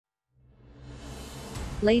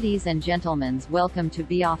Ladies and gentlemen, welcome to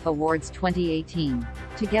Biaf Awards 2018.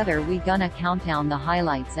 Together we gonna count down the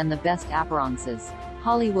highlights and the best appearances.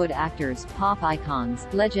 Hollywood actors, pop icons,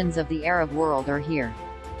 legends of the Arab world are here.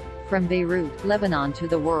 From Beirut, Lebanon to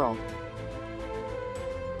the world.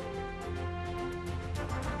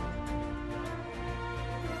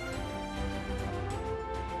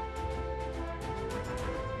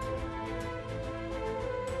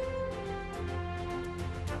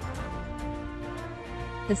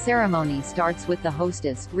 The ceremony starts with the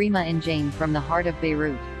hostess, Rima Ergenc from the heart of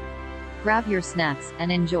Beirut. Grab your snacks and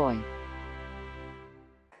enjoy.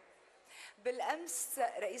 بالأمس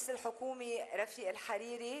رئيس الحكومة رفيق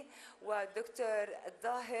الحريري والدكتور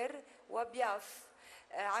الظاهر وبياف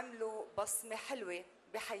عملوا بصمة حلوة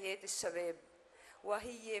بحياة الشباب،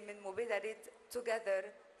 وهي من مبادرة Together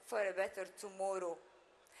for a Better Tomorrow.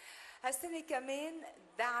 هالسنة كمان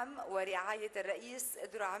دعم ورعاية الرئيس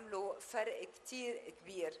قدروا عملوا فرق كتير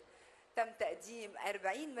كبير. تم تقديم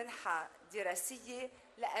 40 منحة دراسية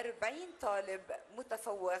ل40 طالب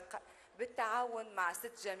متفوق بالتعاون مع 6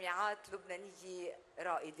 جامعات لبنانية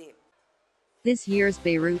رائدة. This year's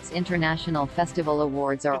Beirut's International Festival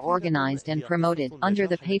Awards are organized and promoted under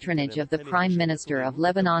the patronage of the Prime Minister of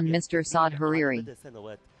Lebanon, Mr. Saad Hariri.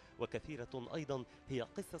 وكثيرة أيضا هي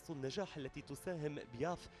قصص النجاح التي تساهم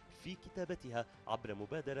بياف في كتابتها عبر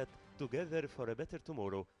مبادرة Together for a Better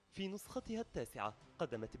Tomorrow. في نسختها التاسعة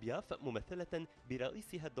قدمت بياف ممثلة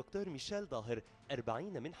برئيسها الدكتور ميشيل ظاهر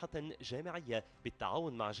 40 منحة جامعية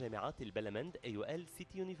بالتعاون مع جامعات البلمند AUL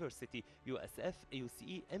City University USF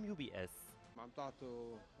AUCE MUBS. عم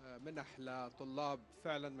تعطوا منح لطلاب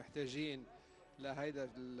فعلا محتاجين لهيدا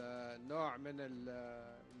النوع من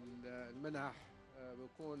المنح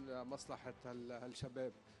بيكون مصلحة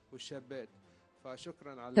هالشباب والشابات.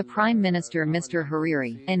 The Prime Minister Mr.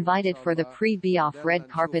 Hariri invited for the pre-Biaf red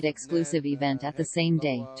carpet exclusive event at the same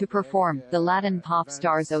day to perform the Latin pop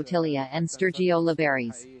stars Otilia and Stergio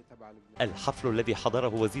Liberis. الحفل الذي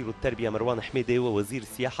حضره وزير التربية مروان حميدة ووزير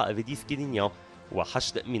السياحة أفيدي سكيلينيا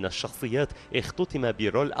وحشد من الشخصيات اختتم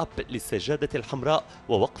برول أب للسجادة الحمراء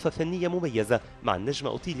ووقفة فنية مميزة مع النجمة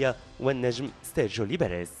أوتيليا والنجم ستيرجيو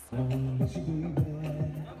ليبريس.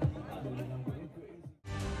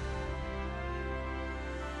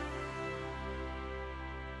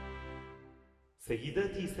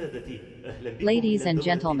 Ladies and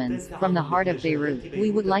gentlemen, from the heart of Beirut,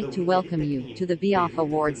 we would like to welcome you to the Biaf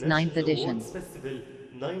Awards 9th edition.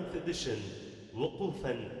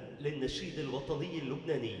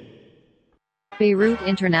 Beirut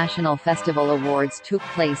International Festival Awards took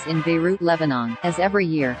place in Beirut, Lebanon, as every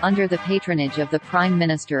year, under the patronage of the Prime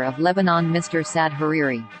Minister of Lebanon Mr. Saad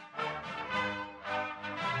Hariri.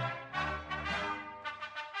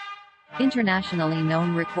 Internationally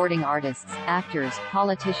known recording artists, actors,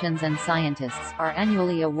 politicians and scientists are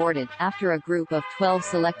annually awarded, after a group of 12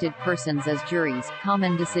 selected persons as juries,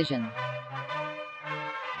 common decision.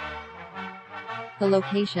 The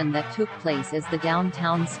location that took place is the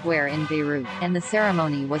downtown square in Beirut, and the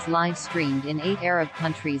ceremony was live-streamed in 8 Arab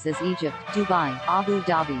countries as Egypt, Dubai, Abu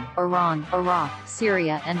Dhabi, Iran, Iraq,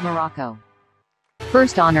 Syria and Morocco.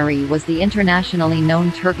 First honoree was the internationally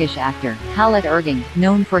known Turkish actor, Halit Ergenc,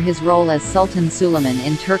 known for his role as Sultan Süleyman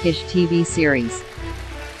in Turkish TV series.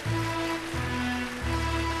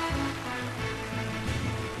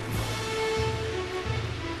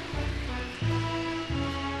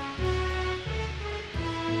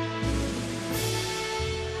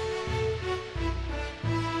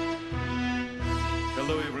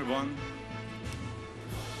 Hello everyone.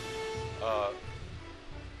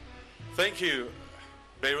 Thank you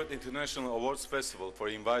Beirut International Awards Festival for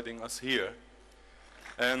inviting us here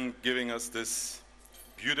and giving us this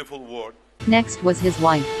beautiful award. Next was his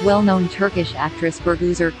wife, well-known Turkish actress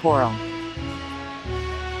Berguzar Korel.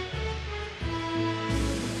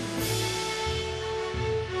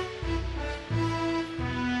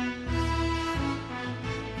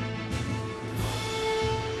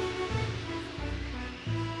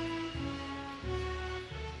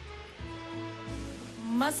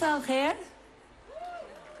 مساء الخير.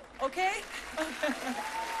 Okay.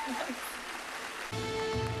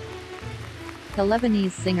 The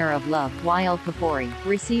Lebanese singer of love, Wael Khfoury,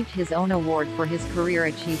 received his own award for his career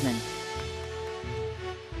achievement.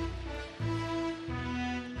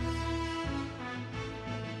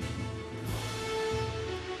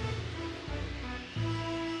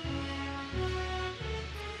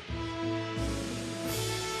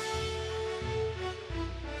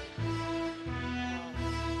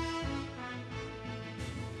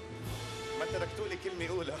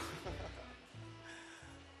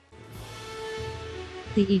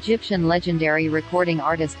 The Egyptian legendary recording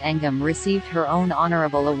artist Ergenc received her own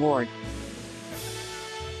honorable award.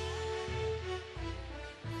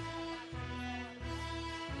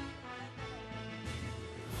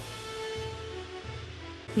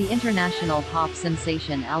 The international pop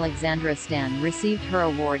sensation Alexandra Stan received her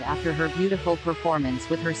award after her beautiful performance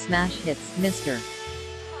with her smash hits, Mr.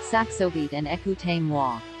 Saxobeat and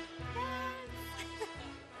Écoutez-moi.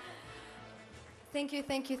 Thank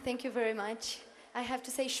you very much. I have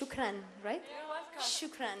to say shukran, right? You're welcome.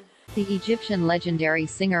 Shukran. The Egyptian legendary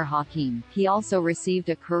singer Hakim, he also received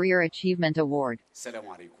a Career Achievement Award. السلام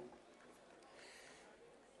عليكم.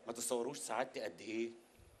 ما تصوروش سعادتي قد ايه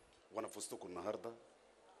وانا في وسطكم النهارده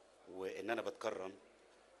وان انا بتكرم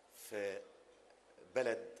في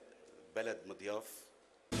بلد مضياف.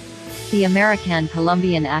 The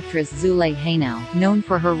American-Colombian actress Zulay Henao, known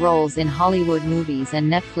for her roles in Hollywood movies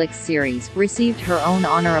and Netflix series, received her own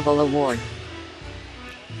honorable award.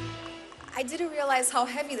 I didn't realize how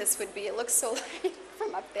heavy this would be. It looks so light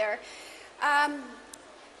from up there.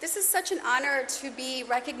 This is such an honor to be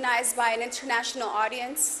recognized by an international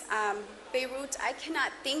audience. Beirut, I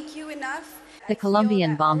cannot thank you enough. The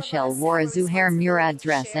Colombian bombshell wore a Zuhair Murad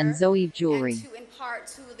dress and Zoev jewelry. And to impart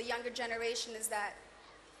to the younger generation is that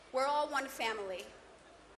we're all one family.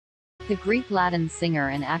 The Greek-Latin singer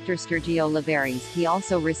and actor Stergio Liberis, he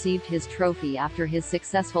also received his trophy after his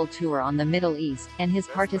successful tour on the Middle East, and his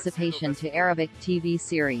participation to Arabic TV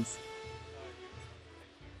series.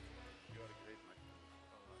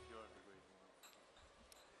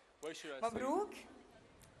 مبروك.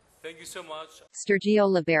 Thank you so much. Stergio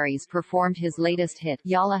Liberis performed his latest hit,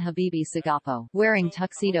 Yalla Habibi Sagapo, wearing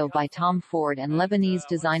Tuxedo by Tom Ford and Lebanese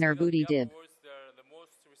designer Booty Dib.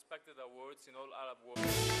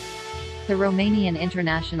 The Romanian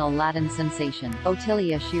international Latin sensation,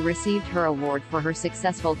 Otilia, she received her award for her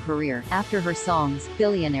successful career, after her songs,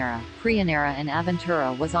 Billionera, Prionera and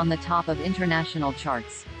Aventura was on the top of international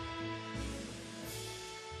charts.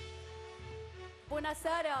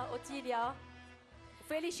 Buonasera, Otilia.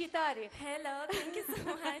 Felicitare. Hello, thank you so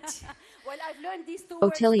much. Well, I've learned these two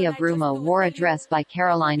words Otilia tonight Brumo just to wore a tell you. dress by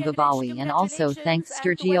Caroline Babawi and also thanked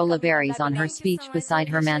Stergio Liberis on her speech beside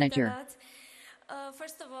her manager.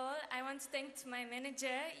 First of all, I want to thank my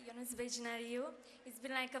manager, Yunus Bejnariu. He's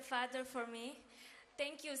been like a father for me.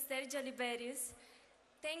 Thank you, Stergio Liberis.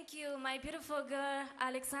 Thank you, my beautiful girl,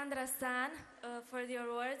 Alexandra Stan, for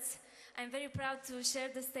your words. I'm very proud to share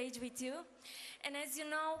the stage with you. And as you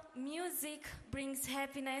know, music brings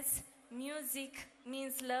happiness. Music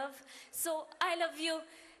means love. So I love you.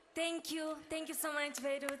 Thank you. Thank you so much,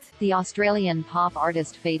 Beirut. The Australian pop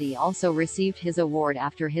artist Faydee also received his award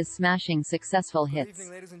after his smashing successful hits. Good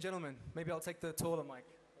evening, ladies and gentlemen. Maybe I'll take the taller mic.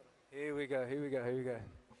 Here we go.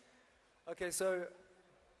 Okay, so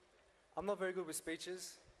I'm not very good with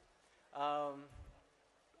speeches.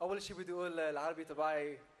 أول شيء بدي أقول العربي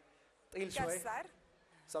تبعي طويل شوي.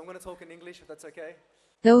 So I'm going to talk in English if that's okay.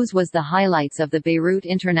 Those was the highlights of the Beirut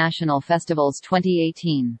International Festivals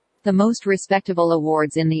 2018. The most respectable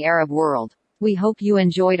awards in the Arab world. We hope you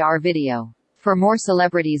enjoyed our video. For more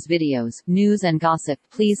celebrities videos, news and gossip,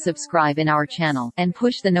 please subscribe in our channel, and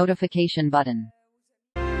push the notification button.